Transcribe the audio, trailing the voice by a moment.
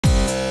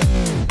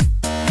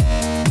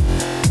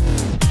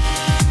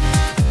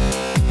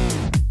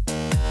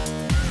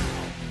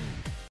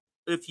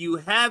if you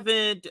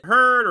haven't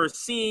heard or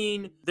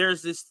seen,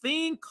 there's this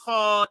thing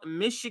called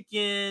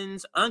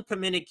Michigan's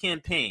Uncommitted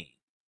campaign.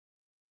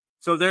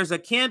 So there's a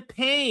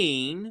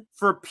campaign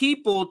for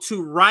people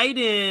to write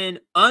in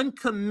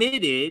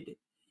uncommitted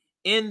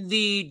in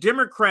the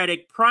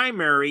Democratic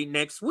primary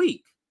next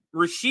week.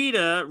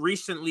 Rashida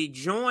recently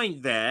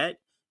joined that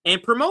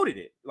and promoted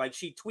it. Like,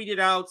 she tweeted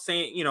out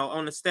saying, you know,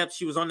 on the steps,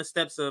 she was on the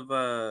steps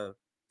of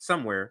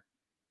somewhere,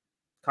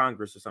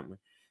 Congress or something.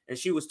 And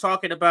she was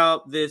talking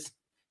about this,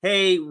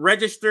 hey,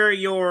 register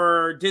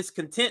your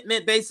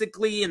discontentment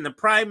basically in the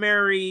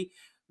primary,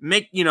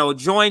 make, you know,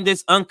 join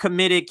this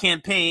uncommitted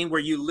campaign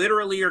where you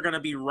literally are going to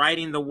be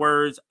writing the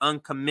words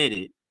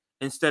uncommitted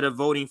instead of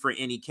voting for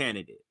any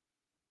candidate,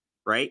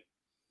 right?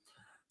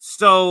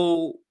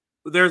 So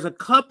there's a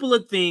couple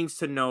of things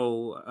to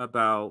know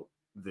about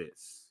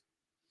this.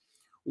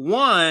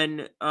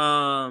 One,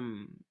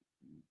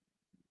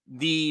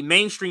 the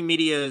mainstream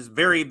media is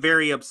very,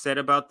 very upset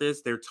about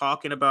this. They're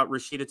talking about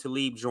Rashida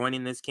Tlaib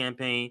joining this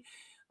campaign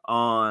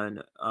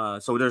on,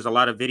 so there's a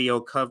lot of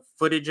video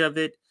footage of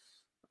it.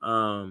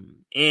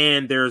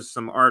 And there's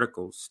some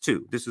articles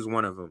too. This is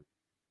one of them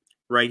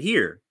right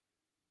here.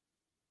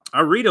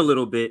 I'll read a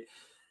little bit.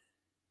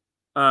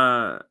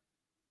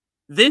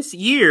 This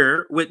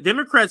year, with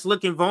Democrats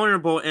looking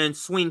vulnerable in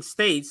swing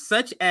states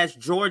such as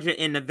Georgia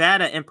and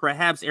Nevada and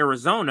perhaps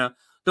Arizona,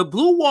 the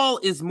blue wall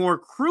is more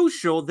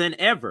crucial than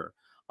ever.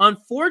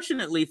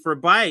 Unfortunately for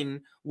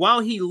Biden, while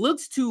he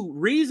looks to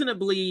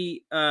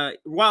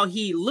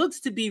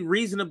be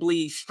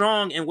reasonably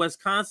strong in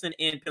Wisconsin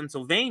and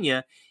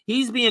Pennsylvania,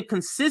 he's been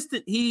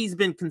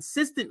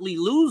consistently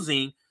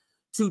losing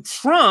to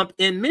Trump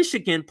in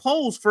Michigan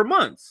polls for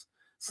months,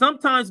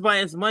 sometimes by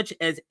as much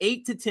as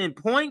 8 to 10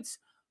 points.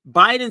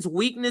 Biden's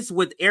weakness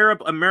with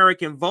Arab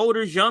American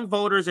voters, young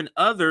voters, and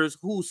others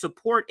who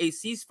support a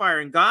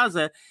ceasefire in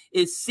Gaza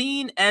is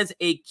seen as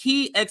a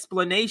key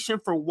explanation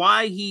for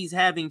why he's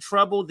having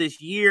trouble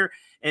this year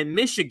in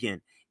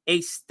Michigan,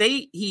 a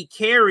state he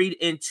carried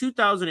in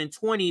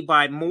 2020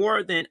 by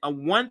more than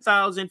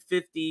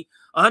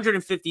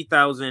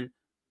 150,000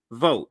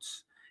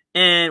 votes,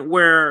 and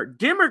where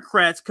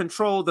Democrats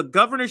control the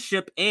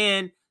governorship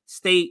and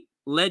state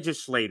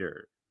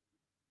legislature.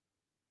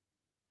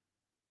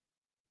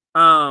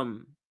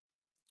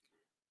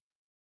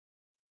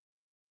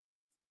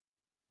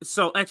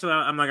 So actually,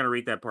 I'm not going to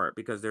read that part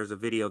because there's a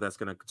video that's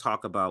going to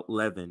talk about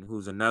Levin,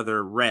 who's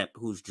another rep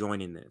who's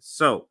joining this.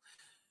 So,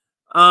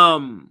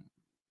 now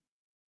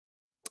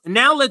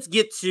let's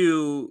get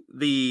to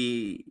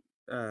the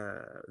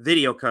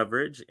video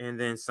coverage and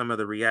then some of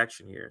the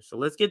reaction here. So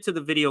let's get to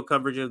the video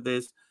coverage of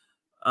this.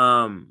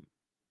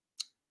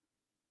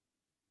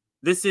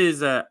 This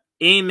is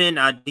Ayman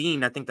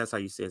Adine. I think that's how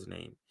you say his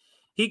name.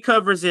 He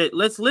covers it.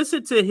 Let's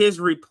listen to his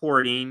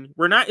reporting.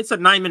 It's a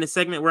 9-minute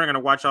segment. We're not going to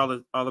watch all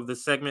of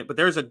this segment, but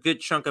there's a good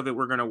chunk of it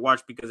we're going to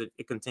watch because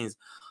it contains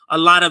a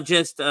lot of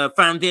just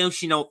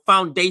foundational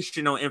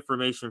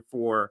information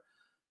for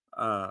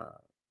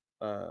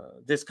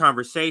this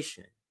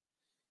conversation.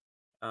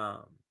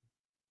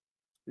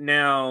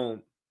 Now,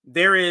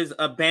 there is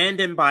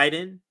Abandon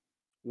Biden,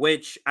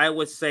 which I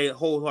would say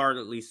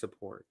wholeheartedly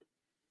support.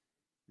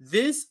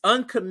 This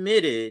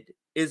Uncommitted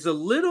is a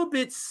little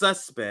bit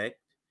suspect,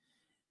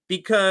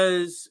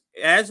 because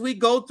as we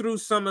go through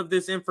some of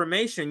this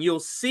information, you'll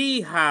see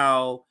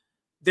how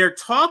they're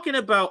talking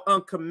about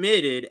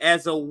Uncommitted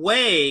as a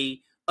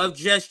way of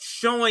just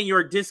showing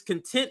your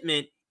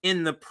discontentment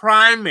in the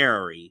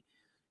primary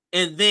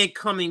and then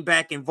coming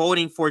back and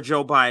voting for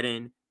Joe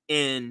Biden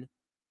in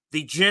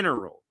the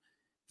general.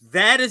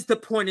 That is the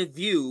point of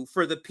view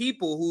for the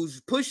people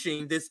who's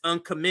pushing this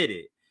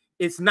Uncommitted.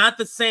 It's not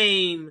the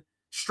same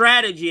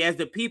strategy as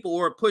the people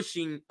who are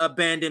pushing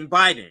Abandon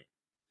Biden.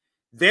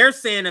 They're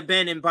saying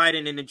abandon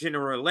Biden in the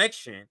general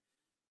election.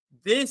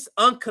 This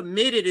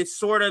Uncommitted is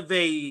sort of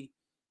a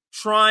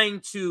trying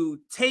to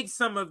take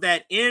some of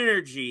that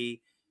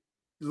energy,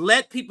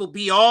 let people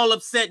be all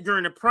upset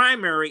during the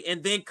primary,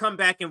 and then come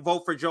back and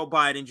vote for Joe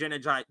Biden,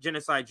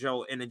 Genocide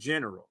Joe, in the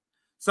general.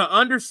 So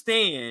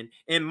understand,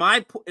 in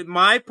my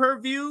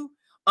purview,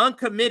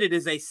 Uncommitted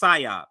is a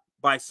Psy-Op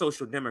by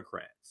social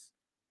Democrats.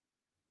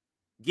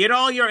 Get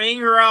all your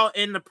anger out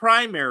in the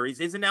primaries.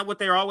 Isn't that what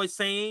they're always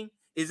saying?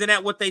 Isn't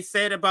that what they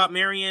said about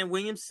Marianne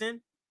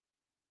Williamson?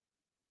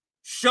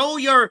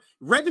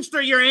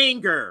 Register your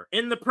anger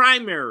in the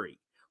primary.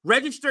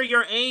 Register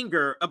your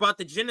anger about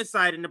the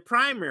genocide in the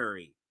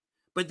primary,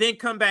 but then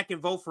come back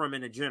and vote for him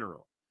in the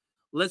general.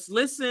 Let's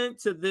listen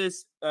to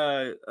this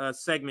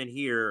segment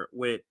here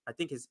with, I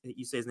think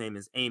you say his name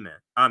is Amen.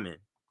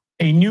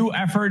 A new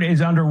effort is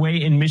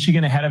underway in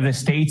Michigan ahead of the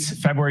state's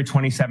February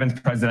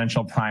 27th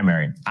presidential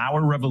primary.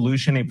 Our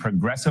Revolution, a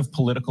progressive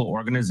political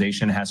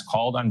organization, has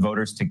called on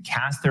voters to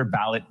cast their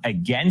ballot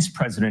against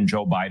President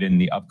Joe Biden in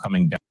the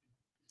upcoming.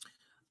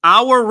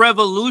 Our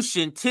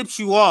Revolution tips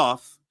you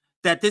off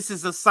that this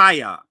is a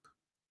Psy-Op.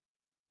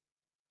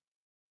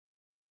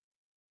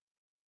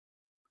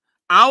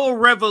 Our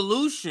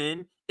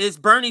Revolution is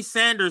Bernie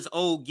Sanders'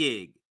 old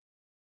gig.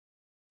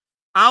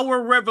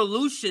 our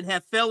revolution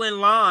have fell in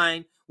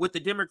line with the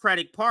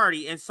Democratic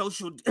Party and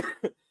social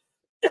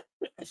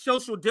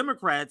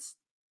Democrats,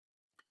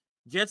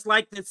 just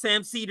like the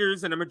Sam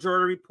Cedars and the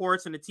Majority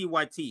Reports and the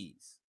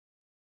TYTs.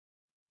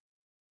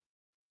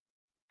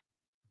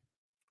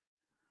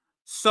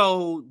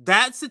 So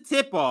that's a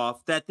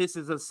tip-off that this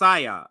is a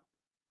Psy-Op.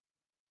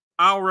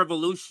 Our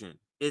revolution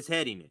is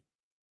heading it.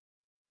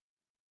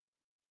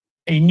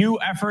 A new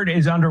effort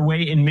is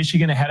underway in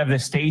Michigan ahead of the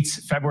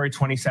state's February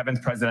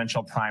 27th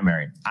presidential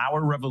primary.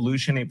 Our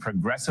Revolution, a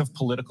progressive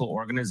political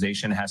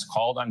organization, has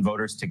called on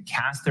voters to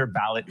cast their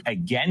ballot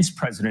against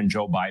President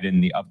Joe Biden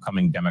in the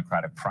upcoming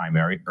Democratic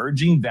primary,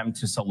 urging them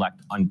to select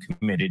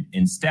Uncommitted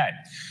instead.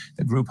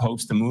 The group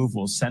hopes the move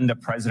will send the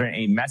president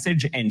a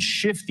message and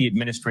shift the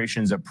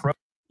administration's approach.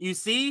 You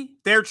see,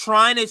 they're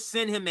trying to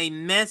send him a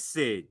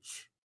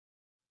message.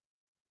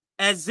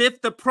 As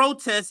if the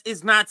protest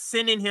is not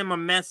sending him a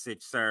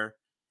message, sir,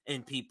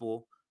 and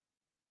people.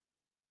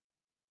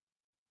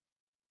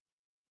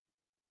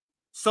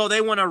 So they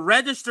want to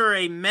register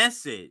a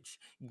message.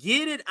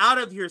 Get it out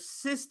of your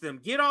system.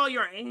 Get all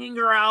your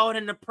anger out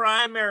in the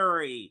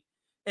primary.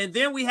 And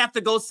then we have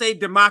to go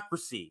save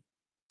democracy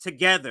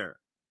together.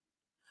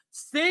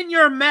 Send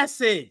your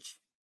message.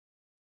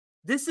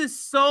 This is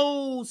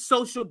so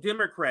social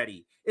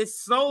democratic.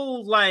 It's so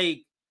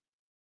like,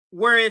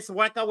 where it's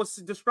like I was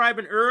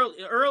describing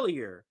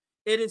earlier,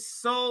 it is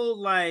so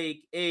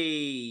like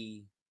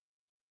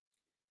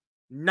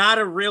not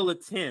a real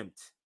attempt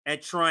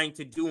at trying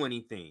to do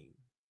anything.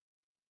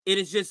 It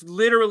is just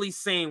literally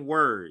saying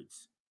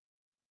words.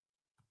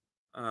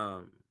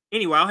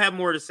 Anyway, I'll have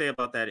more to say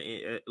about that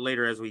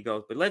later as we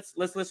go, but let's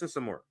listen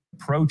some more.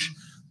 Approach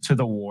to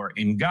the war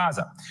in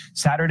Gaza.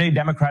 Saturday,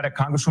 Democratic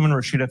Congresswoman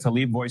Rashida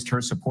Tlaib voiced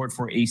her support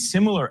for a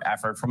similar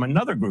effort from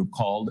another group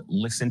called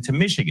Listen to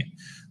Michigan.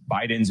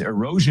 Biden's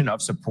erosion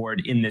of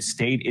support in this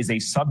state is a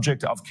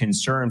subject of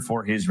concern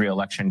for his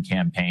reelection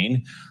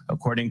campaign.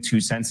 According to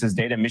census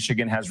data,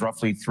 Michigan has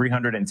roughly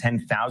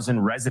 310,000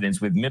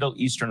 residents with Middle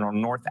Eastern or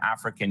North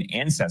African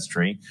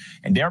ancestry,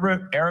 and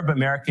Arab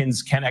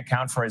Americans can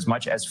account for as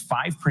much as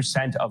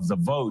 5% of the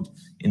vote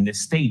in the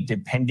state,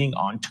 depending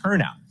on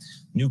turnout.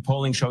 New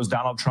polling shows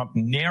Donald Trump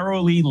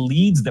narrowly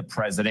leads the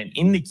president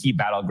in the key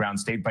battleground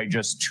state by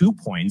just 2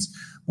 points.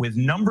 With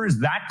numbers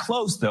that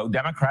close, though,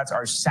 Democrats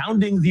are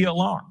sounding the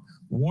alarm,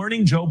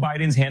 warning Joe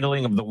Biden's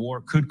handling of the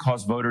war could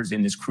cause voters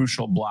in this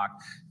crucial bloc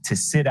to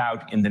sit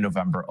out in the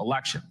November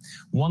election.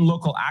 One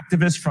local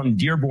activist from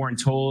Dearborn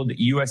told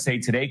USA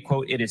Today,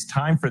 quote, "It is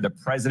time for the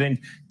president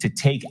to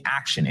take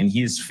action, and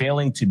he is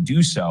failing to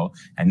do so,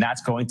 and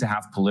that's going to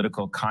have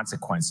political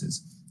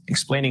consequences."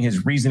 Explaining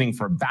his reasoning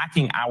for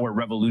backing Our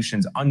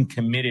Revolution's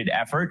Uncommitted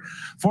effort,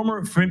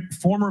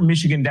 former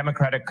Michigan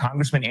Democratic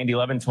Congressman Andy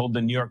Levin told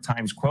the New York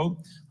Times, quote,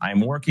 "I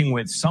am working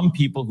with some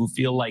people who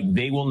feel like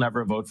they will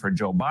never vote for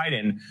Joe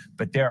Biden,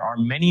 but there are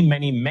many,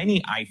 many,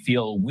 many I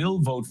feel will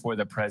vote for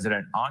the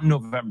president on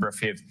November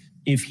 5th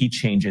if he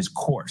changes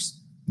course.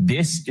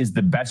 This is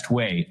the best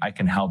way I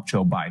can help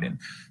Joe Biden."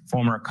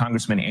 Former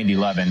Congressman Andy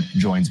Levin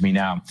joins me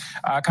now.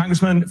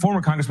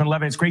 Former Congressman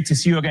Levin, it's great to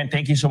see you again.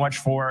 Thank you so much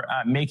for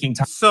making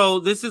time.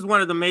 So this is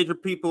one of the major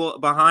people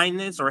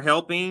behind this or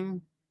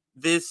helping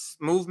this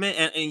movement.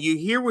 And you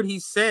hear what he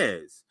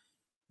says.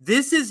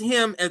 This is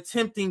him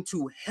attempting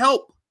to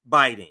help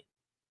Biden.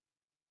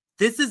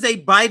 This is a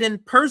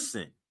Biden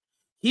person.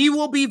 He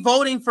will be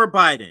voting for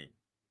Biden.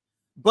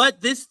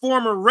 But this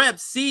former rep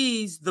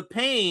sees the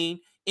pain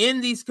in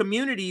these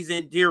communities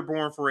in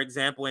Dearborn, for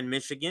example, in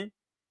Michigan.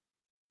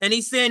 And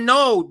he's saying,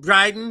 no,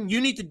 Biden, you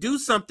need to do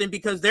something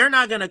because they're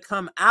not going to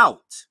come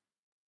out.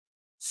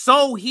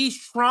 So he's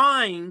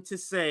trying to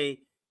say,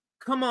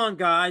 come on,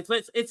 guys,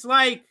 it's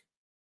like,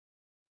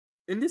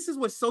 and this is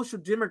what social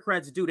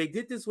democrats do. They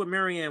did this with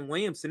Marianne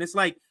Williamson. It's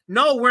like,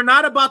 no, we're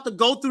not about to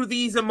go through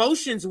these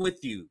emotions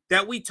with you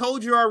that we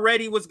told you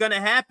already was going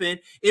to happen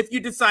if you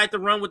decide to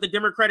run with the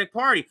Democratic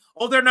Party.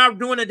 Oh, they're not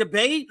doing a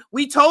debate?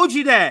 We told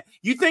you that.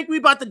 You think we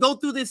about to go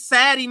through this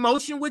sad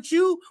emotion with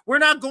you? We're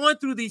not going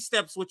through these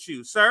steps with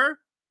you, sir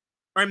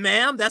or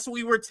ma'am. That's what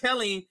we were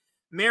telling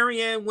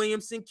Marianne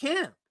Williamson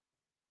Camp.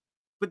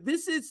 But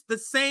this is the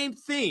same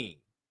thing.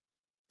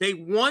 They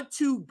want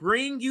to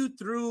bring you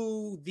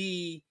through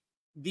the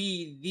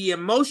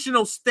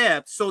emotional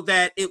steps so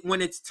that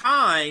when it's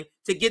time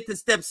to get to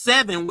step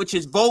 7, which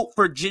is vote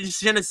for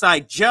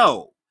Genocide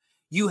Joe,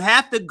 you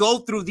have to go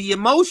through the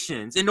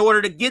emotions in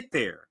order to get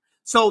there.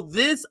 So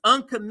this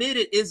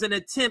Uncommitted is an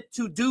attempt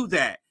to do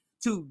that,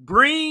 to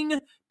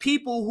bring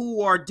people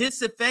who are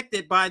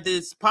disaffected by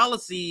this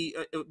policy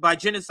by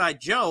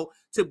Genocide Joe,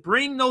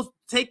 to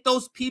take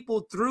those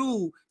people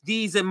through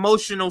these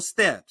emotional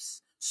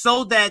steps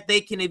so that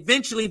they can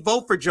eventually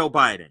vote for Joe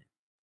Biden.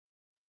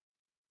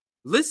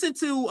 Listen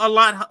to a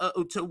lot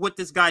to what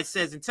this guy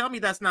says and tell me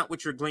that's not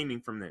what you're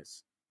gleaming from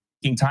this.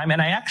 time,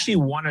 and I actually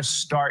want to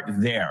start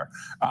there.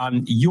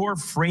 You're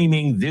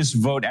framing this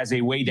vote as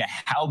a way to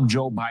help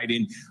Joe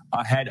Biden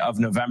ahead of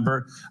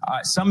November.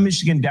 Some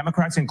Michigan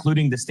Democrats,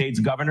 including the state's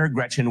governor,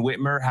 Gretchen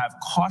Whitmer, have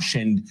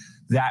cautioned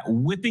that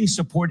whipping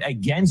support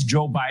against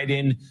Joe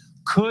Biden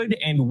could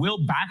and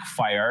will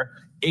backfire.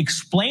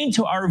 Explain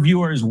to our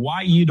viewers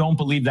why you don't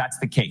believe that's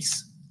the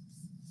case.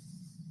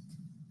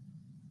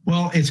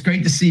 Well, it's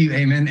great to see you,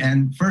 Eamon.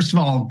 And first of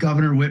all,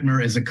 Governor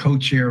Whitmer is a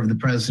co-chair of the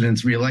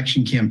president's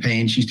reelection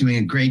campaign. She's doing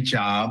a great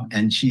job,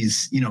 and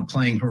she's,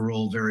 playing her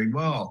role very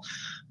well.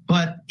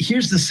 But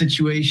here's the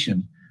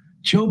situation.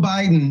 Joe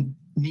Biden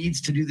needs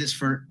to do this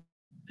for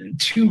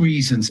two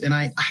reasons. And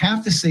I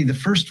have to say the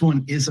first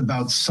one is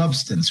about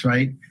substance,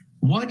 right?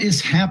 What is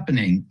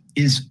happening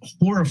is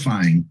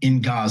horrifying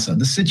in Gaza.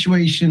 The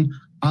situation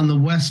on the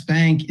West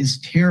Bank is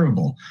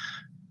terrible.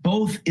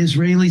 Both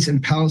Israelis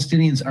and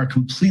Palestinians are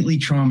completely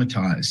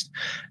traumatized.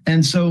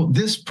 And so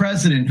this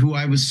president, who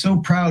I was so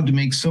proud to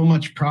make so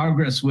much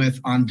progress with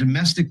on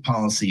domestic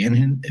policy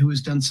and who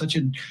has done such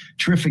a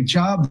terrific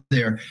job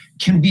there,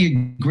 can be a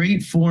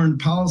great foreign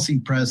policy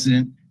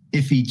president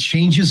if he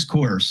changes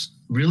course,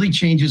 really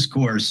changes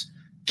course,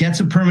 gets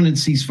a permanent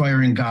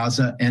ceasefire in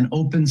Gaza, and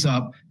opens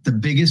up the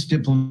biggest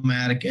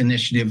diplomatic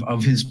initiative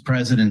of his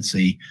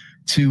presidency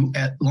to,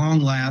 at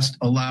long last,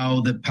 allow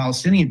the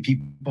Palestinian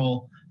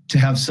people to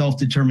have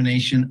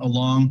self-determination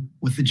along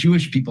with the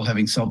Jewish people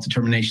having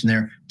self-determination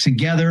there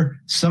together.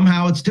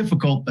 Somehow it's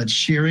difficult, but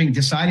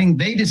deciding,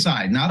 they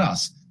decide, not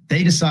us.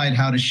 They decide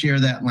how to share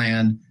that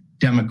land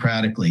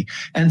democratically.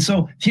 And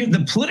so here,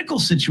 the political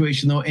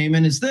situation, though,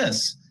 Eamon, is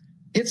this.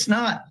 It's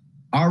not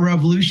our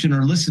revolution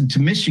or listen to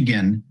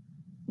Michigan,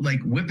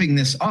 like whipping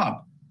this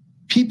up.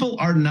 People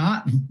are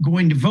not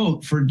going to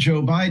vote for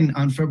Joe Biden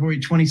on February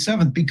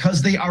 27th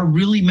because they are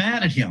really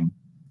mad at him.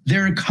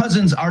 Their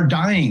cousins are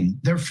dying.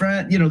 Their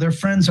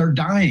friends are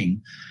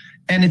dying.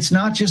 And it's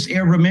not just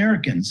Arab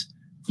Americans.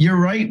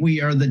 You're right.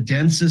 We are the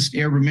densest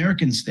Arab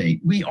American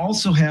state. We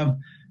also have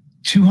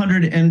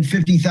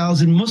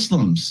 250,000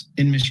 Muslims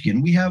in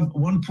Michigan. We have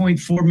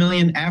 1.4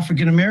 million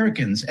African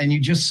Americans. And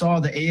you just saw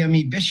the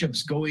AME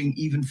bishops going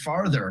even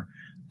farther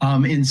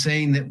in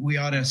saying that we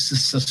ought to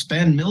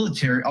suspend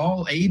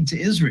all aid to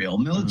Israel,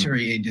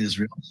 military aid to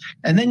Israel.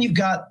 And then you've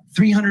got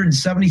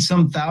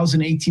 370-some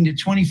thousand 18 to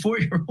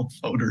 24-year-old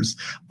voters,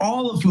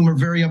 all of whom are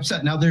very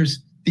upset. Now,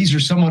 these are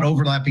somewhat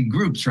overlapping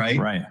groups, right?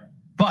 Right.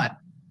 But,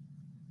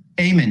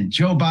 Eamon,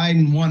 Joe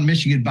Biden won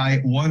Michigan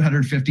by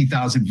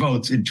 150,000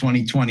 votes in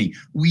 2020.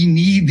 We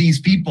need these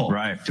people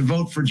to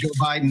vote for Joe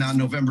Biden on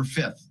November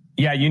 5th.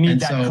 Yeah, you need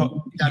that.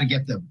 So got to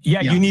get them.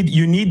 Yeah,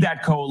 you need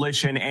that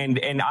coalition,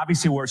 and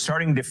obviously we're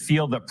starting to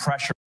feel the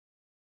pressure.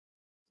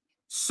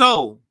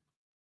 So,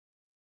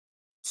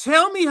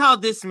 tell me how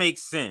this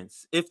makes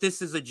sense. If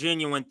this is a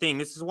genuine thing,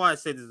 this is why I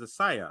said this is a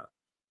Psy-Op.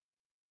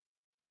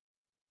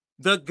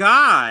 The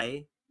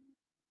guy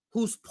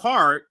who's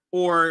part,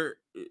 or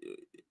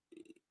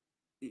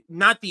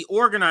not the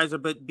organizer,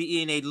 but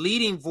being a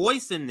leading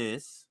voice in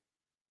this,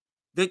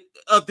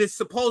 of this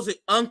supposed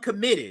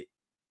uncommitted.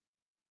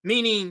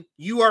 Meaning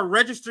you are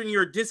registering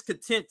your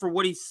discontent for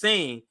what he's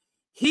saying.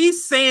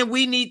 He's saying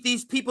we need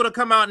these people to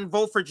come out and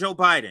vote for Joe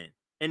Biden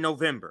in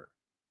November.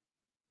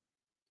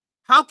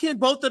 How can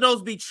both of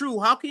those be true?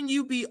 How can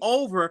you be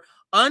over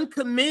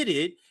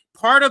uncommitted,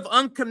 part of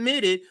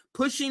uncommitted,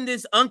 pushing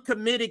this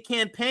uncommitted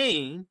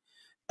campaign,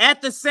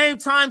 at the same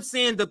time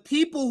saying the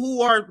people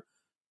who are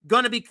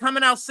going to be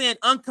coming out saying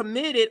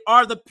uncommitted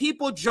are the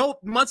people Joe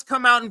must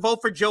come out and vote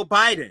for Joe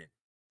Biden?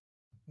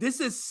 This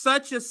is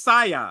such a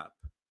Psy-Op.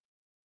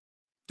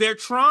 They're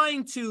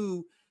trying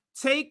to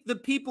take the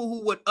people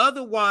who would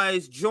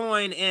otherwise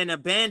join an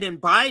abandon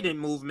Biden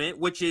movement,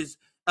 which is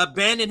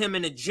abandon him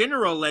in a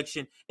general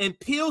election, and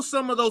peel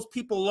some of those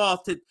people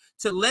off to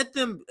let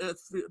them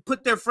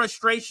put their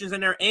frustrations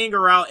and their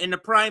anger out in the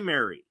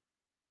primary.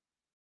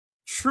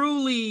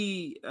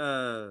 Truly,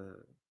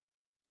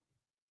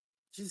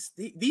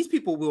 these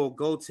people will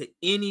go to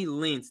any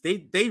lengths.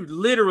 They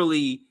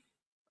literally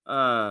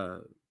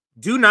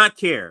do not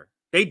care.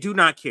 They do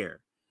not care.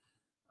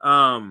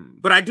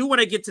 But I do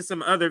want to get to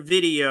some other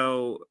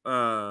video,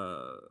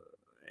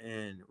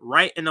 and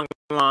right in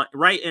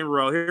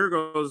row. Here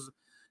goes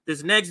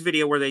this next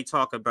video where they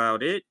talk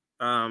about it.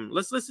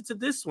 Let's listen to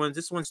this one.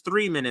 This one's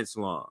 3 minutes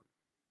long.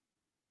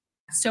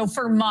 So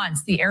for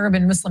months, the Arab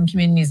and Muslim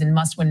communities in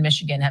Must-Win,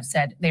 Michigan have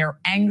said they are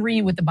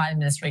angry with the Biden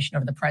administration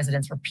over the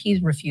president's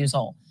repeated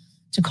refusal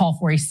to call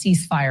for a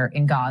ceasefire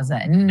in Gaza.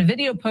 And in a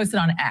video posted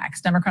on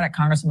X, Democratic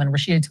Congresswoman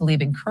Rashida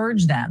Tlaib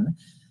encouraged them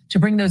to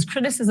bring those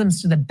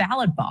criticisms to the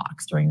ballot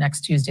box during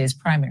next Tuesday's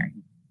primary.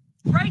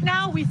 Right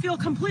now, we feel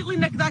completely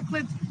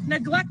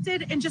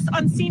neglected and just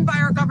unseen by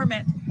our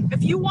government.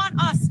 If you want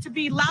us to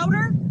be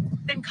louder,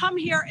 then come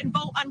here and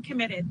vote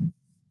uncommitted.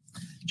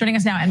 Joining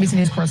us now, NBC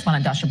News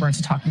correspondent Dasha Burns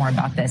to talk more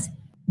about this.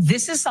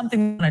 This is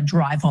something they want to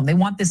drive home. They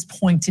want this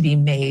point to be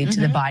made to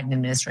the Biden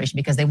administration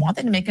because they want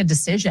them to make a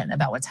decision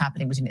about what's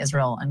happening between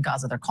Israel and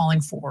Gaza. They're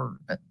calling for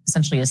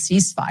essentially a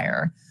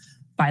ceasefire.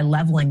 by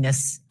leveling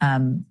this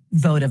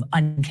vote of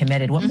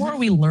uncommitted. What more are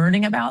we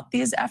learning about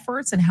these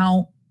efforts and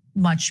how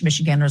much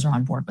Michiganders are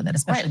on board with it,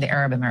 especially the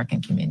Arab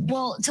American community?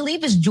 Well,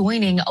 Tlaib is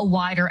joining a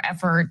wider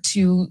effort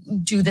to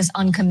do this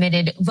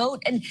uncommitted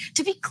vote. And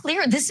to be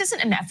clear, this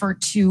isn't an effort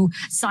to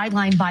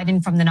sideline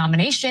Biden from the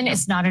nomination.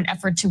 It's not an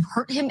effort to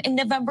hurt him in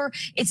November.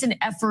 It's an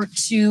effort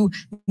to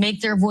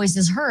make their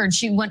voices heard.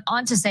 She went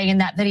on to say in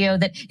that video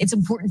that it's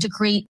important to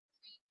create.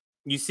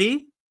 You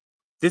see,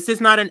 this is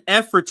not an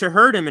effort to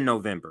hurt him in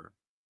November.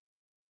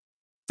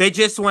 They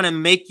just want to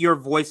make your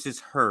voices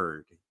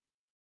heard.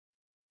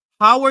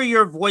 How are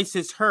your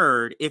voices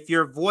heard if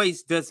your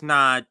voice does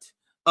not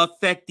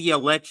affect the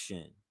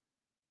election?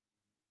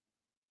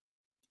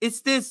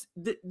 It's this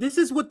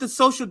is what the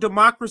social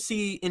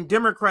democracy and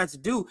Democrats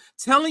do,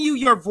 telling you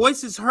your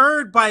voice is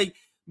heard by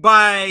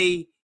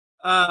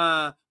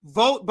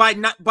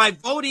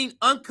voting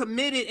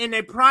uncommitted in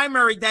a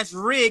primary that's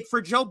rigged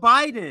for Joe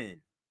Biden.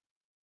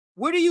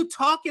 What are you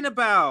talking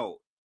about?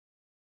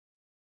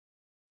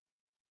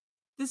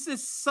 This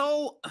is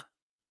so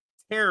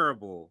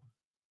terrible.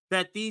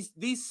 That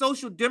these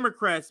social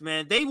democrats,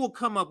 man, they will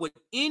come up with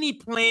any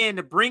plan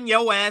to bring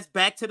your ass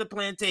back to the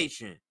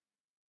plantation.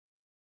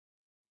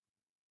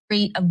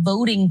 A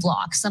voting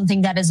block,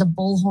 something that is a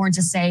bullhorn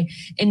to say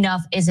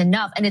enough is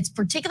enough. And it's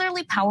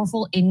particularly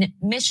powerful in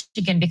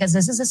Michigan because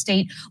this is a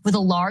state with a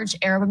large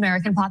Arab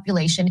American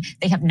population.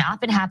 They have not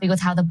been happy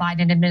with how the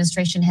Biden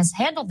administration has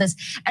handled this.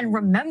 And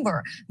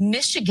remember,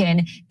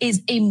 Michigan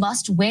is a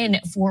must win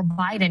for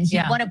Biden.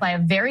 He won it by a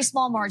very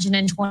small margin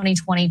in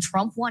 2020.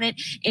 Trump won it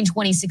in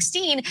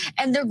 2016.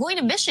 And they're going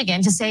to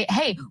Michigan to say,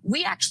 hey,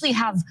 we actually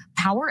have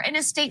power in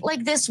a state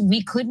like this.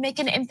 We could make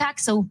an impact.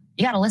 So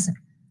you got to listen.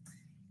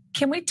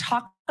 Can we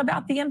talk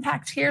about the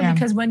impact here? Yeah.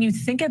 Because when you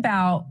think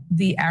about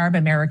the Arab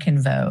American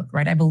vote,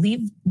 right, I believe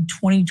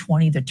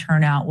 2020, the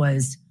turnout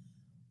was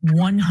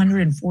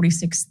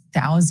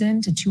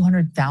 146,000 to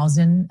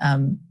 200,000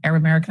 Arab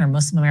American or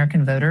Muslim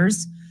American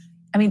voters.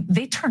 I mean,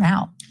 they turn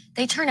out.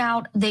 They turn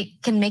out, they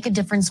can make a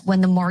difference when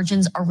the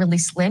margins are really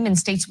slim in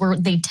states where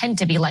they tend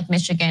to be like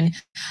Michigan.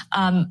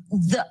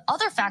 The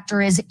other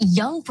factor is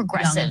young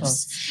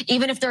progressives,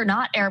 even if they're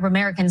not Arab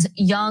Americans,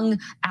 young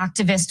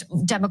activist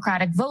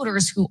Democratic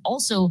voters who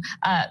also,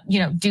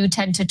 do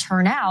tend to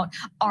turn out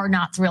are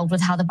not thrilled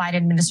with how the Biden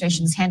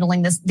administration is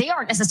handling this. They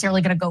aren't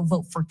necessarily going to go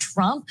vote for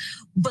Trump,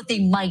 but they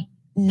might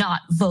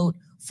not vote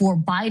for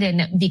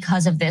Biden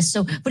because of this.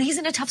 So, but he's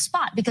in a tough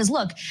spot because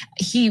look,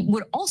 he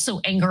would also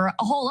anger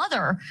a whole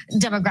other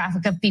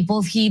demographic of people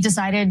if he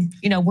decided,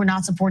 we're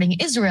not supporting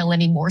Israel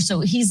anymore.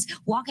 So he's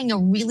walking a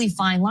really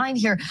fine line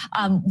here.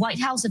 White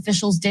House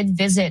officials did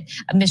visit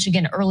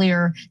Michigan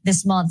earlier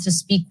this month to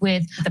speak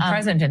with. The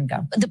president didn't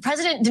go. The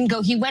president didn't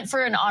go. He went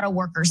for an auto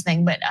workers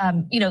thing, but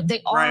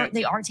they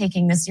are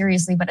taking this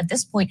seriously. But at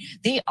this point,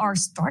 they are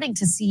starting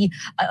to see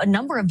a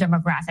number of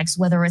demographics,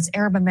 whether it's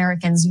Arab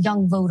Americans,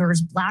 young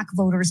voters, Black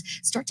voters,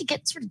 start to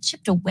get sort of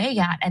chipped away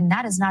at, and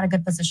that is not a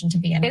good position to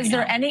be in. Is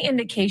there any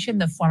indication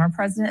the former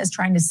president is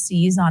trying to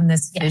seize on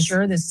this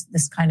fissure, this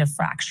kind of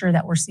fracture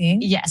that we're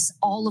seeing? Yes,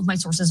 all of my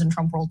sources in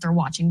Trump world, they're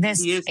watching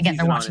this. Again,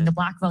 they're watching the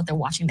Black vote, they're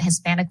watching the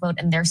Hispanic vote,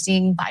 and they're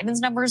seeing Biden's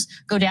numbers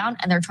go down,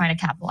 and they're trying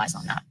to capitalize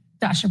on that.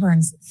 Dasha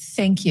Burns,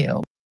 thank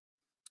you.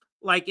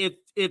 Like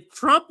if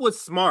Trump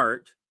was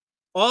smart,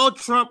 all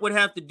Trump would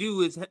have to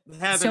do is have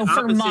an opposite view. So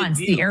for months,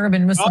 the Arab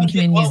and Muslim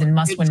communities in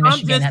must-win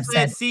Michigan have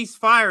said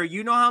ceasefire.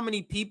 You know how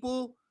many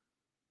people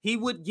he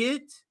would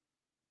get?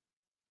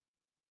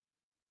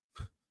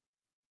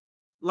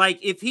 Like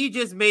if he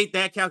just made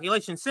that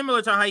calculation,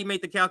 similar to how he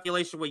made the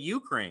calculation with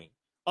Ukraine.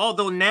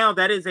 Although now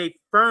that is a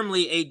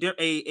firmly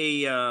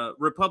a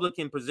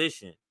Republican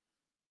position.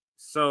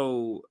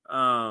 So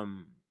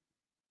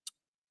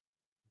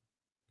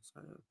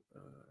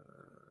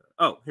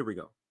here we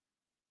go.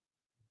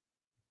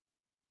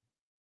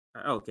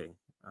 Okay,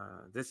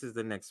 this is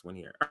the next one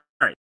here. All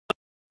right,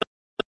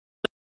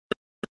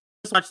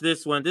 let's watch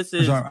this one. This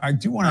is I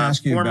do want to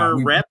ask you former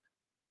about rep,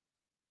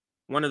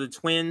 one of the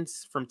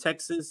twins from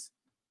Texas,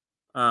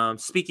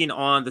 speaking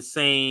on the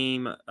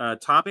same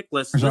topic.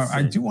 Let's listen.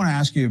 I do want to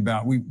ask you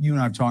about you and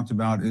I have talked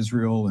about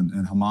Israel and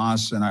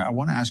Hamas, and I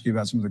want to ask you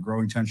about some of the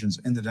growing tensions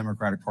in the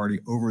Democratic Party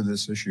over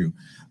this issue.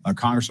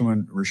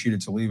 Congresswoman Rashida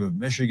Tlaib of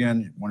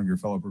Michigan, one of your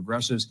fellow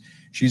progressives,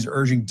 she's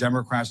urging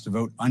Democrats to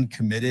vote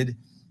uncommitted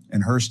in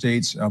her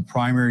state's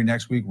primary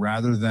next week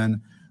rather than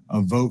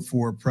a vote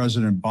for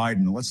President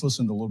Biden. Let's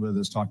listen to a little bit of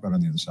this, talk about it on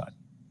the other side.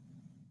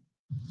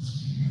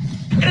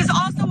 It is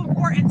also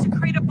important to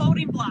create a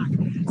voting block,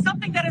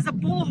 something that is a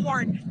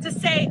bullhorn to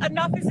say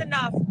enough is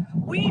enough.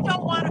 We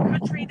don't want a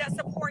country that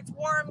supports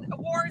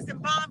wars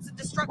and bombs and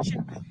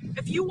destruction.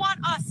 If you want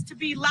us to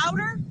be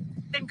louder,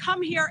 then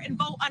come here and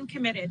vote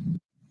uncommitted.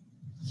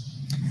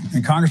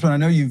 And Congressman, I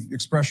know you've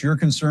expressed your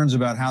concerns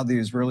about how the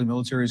Israeli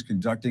military is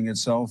conducting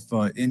itself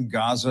in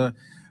Gaza.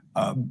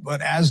 But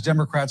as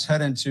Democrats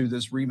head into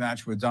this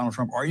rematch with Donald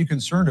Trump, are you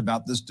concerned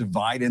about this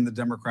divide in the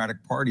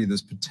Democratic Party,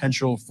 this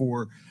potential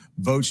for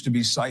votes to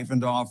be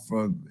siphoned off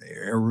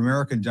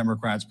American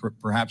Democrats,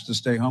 perhaps to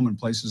stay home in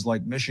places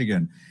like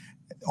Michigan?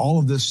 all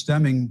of this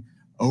stemming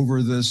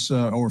over this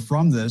or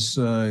from this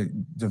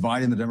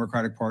dividing the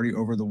Democratic Party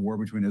over the war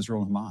between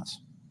Israel and Hamas?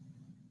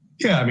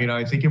 Yeah, I mean,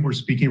 I think if we're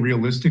speaking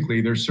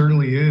realistically, there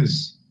certainly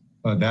is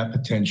that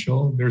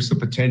potential. There's the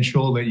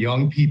potential that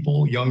young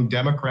people, young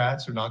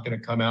Democrats are not going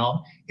to come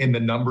out in the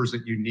numbers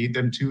that you need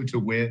them to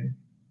win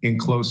in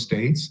close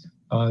states.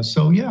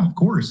 So yeah, of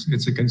course,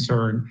 it's a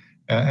concern.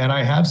 And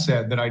I have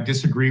said that I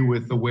disagree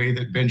with the way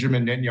that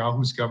Benjamin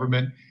Netanyahu's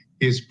government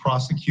is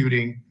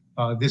prosecuting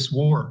this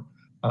war.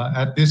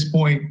 At this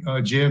point,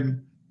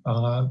 Jim,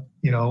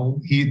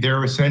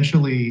 they're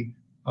essentially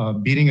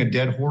beating a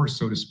dead horse,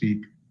 so to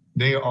speak.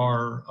 They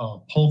are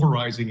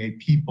pulverizing a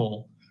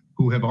people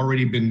who have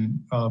already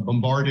been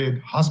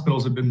bombarded.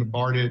 Hospitals have been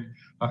bombarded,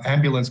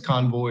 ambulance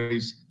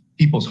convoys,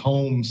 people's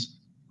homes,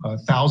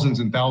 thousands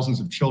and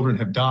thousands of children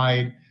have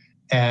died.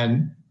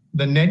 And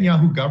the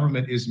Netanyahu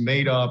government is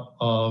made up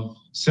of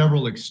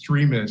several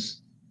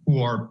extremists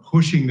who are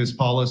pushing this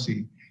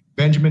policy.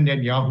 Benjamin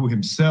Netanyahu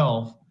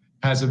himself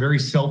has a very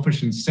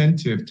selfish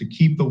incentive to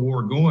keep the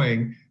war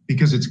going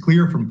because it's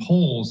clear from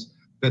polls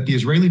that the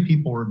Israeli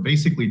people are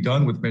basically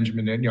done with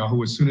Benjamin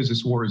Netanyahu as soon as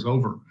this war is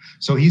over.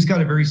 So he's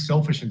got a very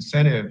selfish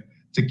incentive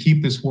to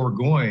keep this war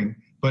going.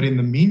 But in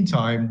the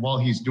meantime, while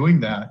he's doing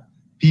that,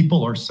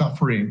 people are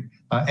suffering,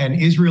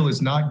 and Israel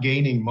is not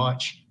gaining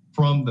much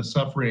from the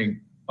suffering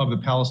of the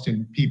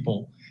Palestinian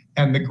people.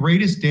 And the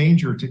greatest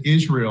danger to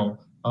Israel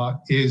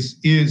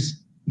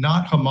is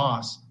not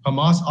Hamas.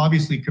 Hamas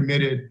obviously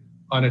committed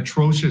an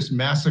atrocious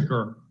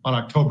massacre on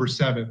October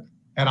 7th.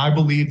 And I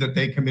believe that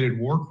they committed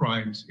war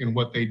crimes in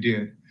what they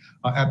did.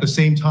 At the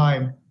same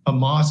time,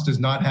 Hamas does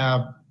not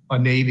have a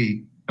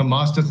navy.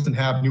 Hamas doesn't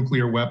have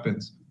nuclear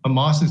weapons.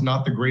 Hamas is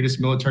not the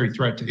greatest military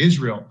threat to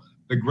Israel.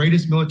 The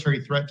greatest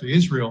military threat to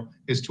Israel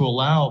is to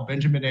allow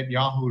Benjamin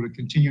Netanyahu to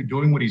continue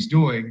doing what he's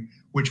doing,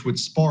 which would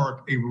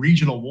spark a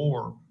regional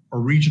war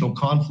or regional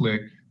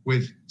conflict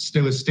with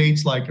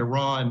states like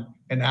Iran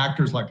and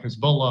actors like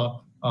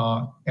Hezbollah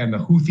and the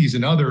Houthis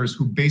and others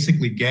who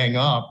basically gang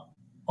up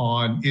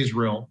on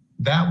Israel.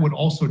 That would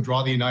also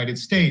draw the United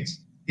States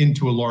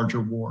into a larger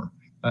war.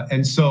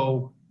 And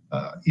so,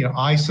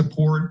 I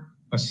support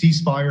a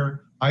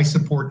ceasefire. I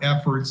support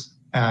efforts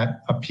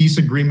at a peace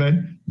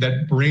agreement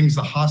that brings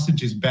the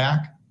hostages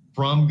back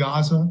from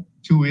Gaza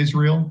to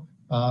Israel.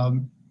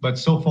 But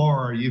so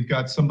far, you've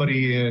got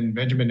somebody in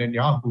Benjamin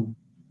Netanyahu who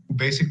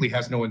basically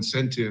has no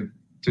incentive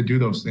to do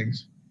those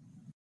things.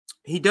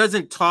 He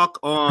doesn't talk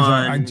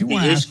on the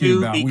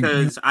issue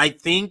because I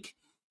think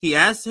he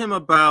asked him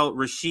about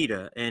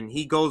Rashida, and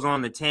he goes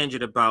on the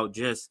tangent about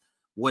just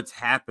what's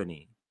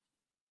happening.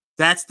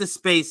 That's the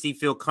space he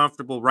feels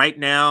comfortable right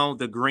now.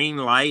 The green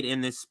light in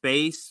this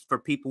space for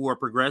people who are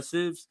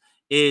progressives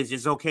is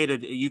it's okay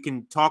you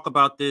can talk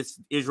about this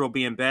Israel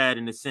being bad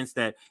in the sense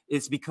that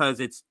it's because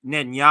it's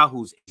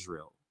Netanyahu's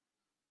Israel.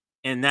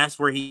 And that's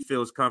where he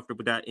feels comfortable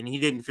with that. And he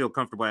didn't feel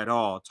comfortable at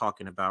all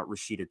talking about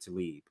Rashida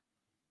Tlaib.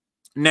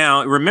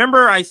 Now,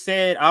 remember I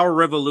said our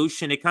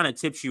revolution, it kind of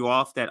tips you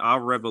off that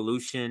our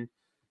revolution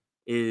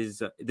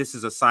this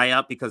is a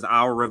Psy-Op because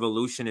our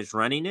revolution is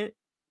running it.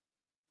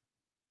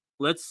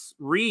 Let's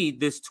read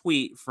this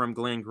tweet from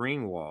Glenn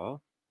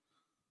Greenwald.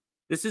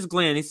 This is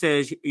Glenn. He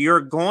says,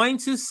 you're going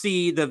to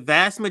see the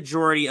vast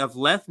majority of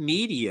left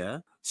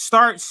media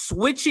start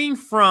switching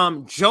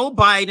from Joe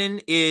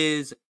Biden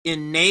is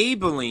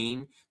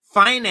enabling,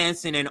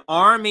 financing, and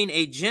arming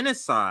a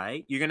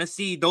genocide. You're going to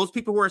see those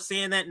people who are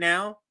saying that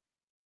now,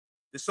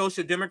 the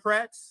Social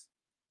Democrats,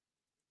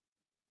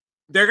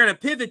 they're going to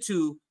pivot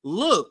to,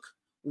 look,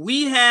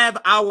 we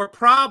have our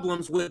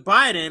problems with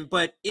Biden,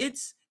 but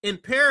it's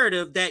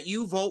imperative that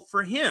you vote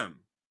for him.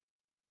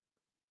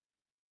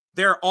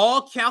 They're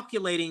all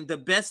calculating the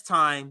best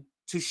time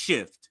to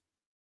shift.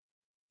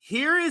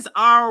 Here is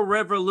our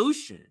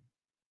revolution.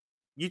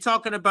 You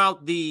talking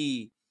about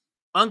the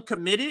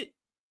uncommitted?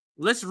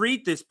 Let's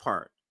read this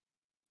part.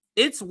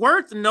 It's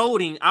worth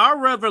noting our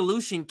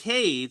revolution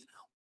caved.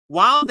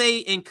 While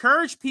they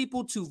encourage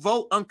people to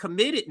vote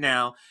uncommitted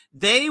now,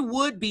 they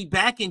would be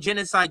back in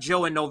Genocide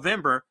Joe in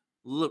November.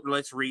 Look,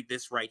 let's read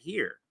this right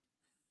here.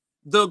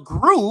 The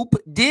group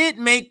did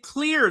make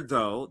clear,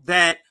 though,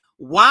 that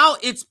while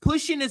it's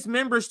pushing its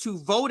members to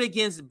vote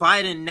against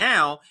Biden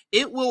now,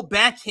 it will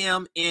back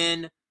him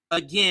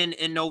again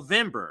in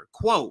November.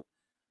 Quote,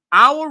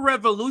 our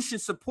revolution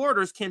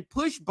supporters can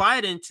push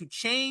Biden to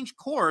change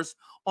course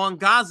on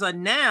Gaza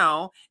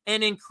now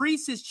and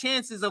increase his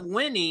chances of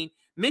winning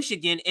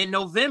Michigan in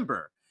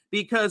November,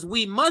 because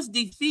we must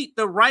defeat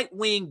the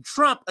right-wing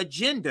Trump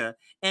agenda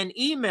and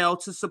email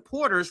to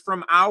supporters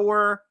from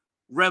our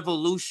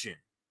revolution.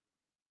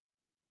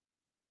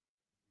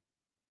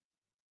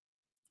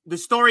 The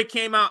story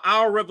came out,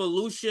 our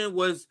revolution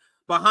was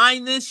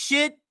behind this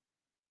shit,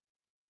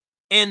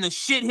 and the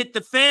shit hit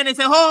the fan. They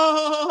said,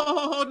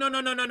 oh, no.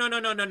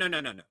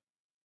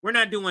 We're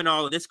not doing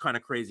all of this kind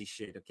of crazy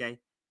shit, okay?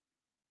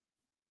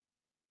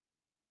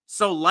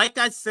 So like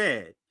I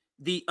said,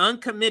 the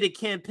Uncommitted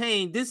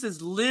campaign, this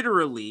is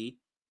literally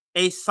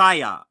a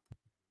Psy-Op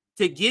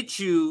to get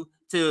you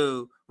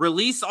to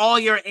Release all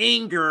your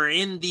anger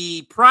in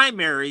the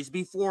primaries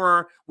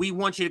before we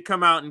want you to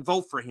come out and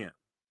vote for him.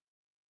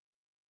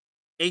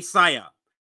 A Psy-Op.